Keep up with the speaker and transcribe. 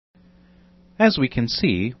As we can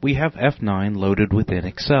see, we have F9 loaded within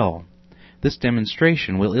Excel. This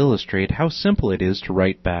demonstration will illustrate how simple it is to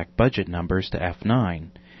write back budget numbers to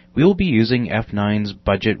F9. We will be using F9's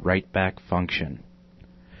budget write-back function.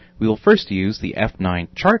 We will first use the F9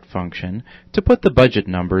 chart function to put the budget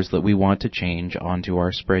numbers that we want to change onto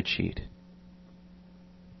our spreadsheet.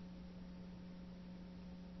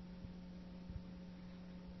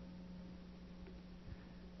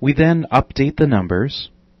 We then update the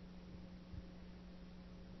numbers,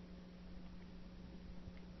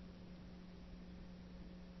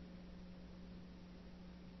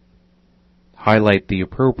 highlight the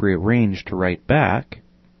appropriate range to write back,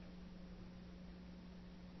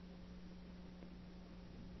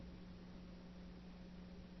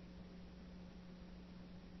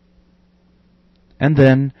 and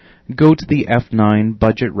then go to the F9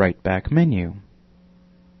 Budget Write-Back menu.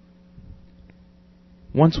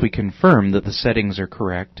 Once we confirm that the settings are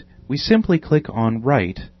correct, we simply click on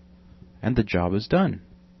Write, and the job is done.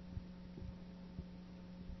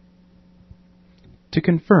 To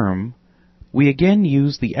confirm, we again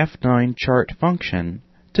use the F9 chart function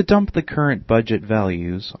to dump the current budget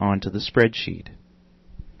values onto the spreadsheet.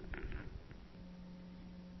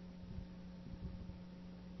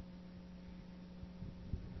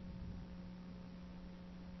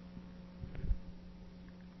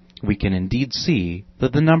 We can indeed see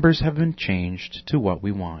that the numbers have been changed to what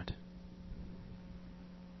we want.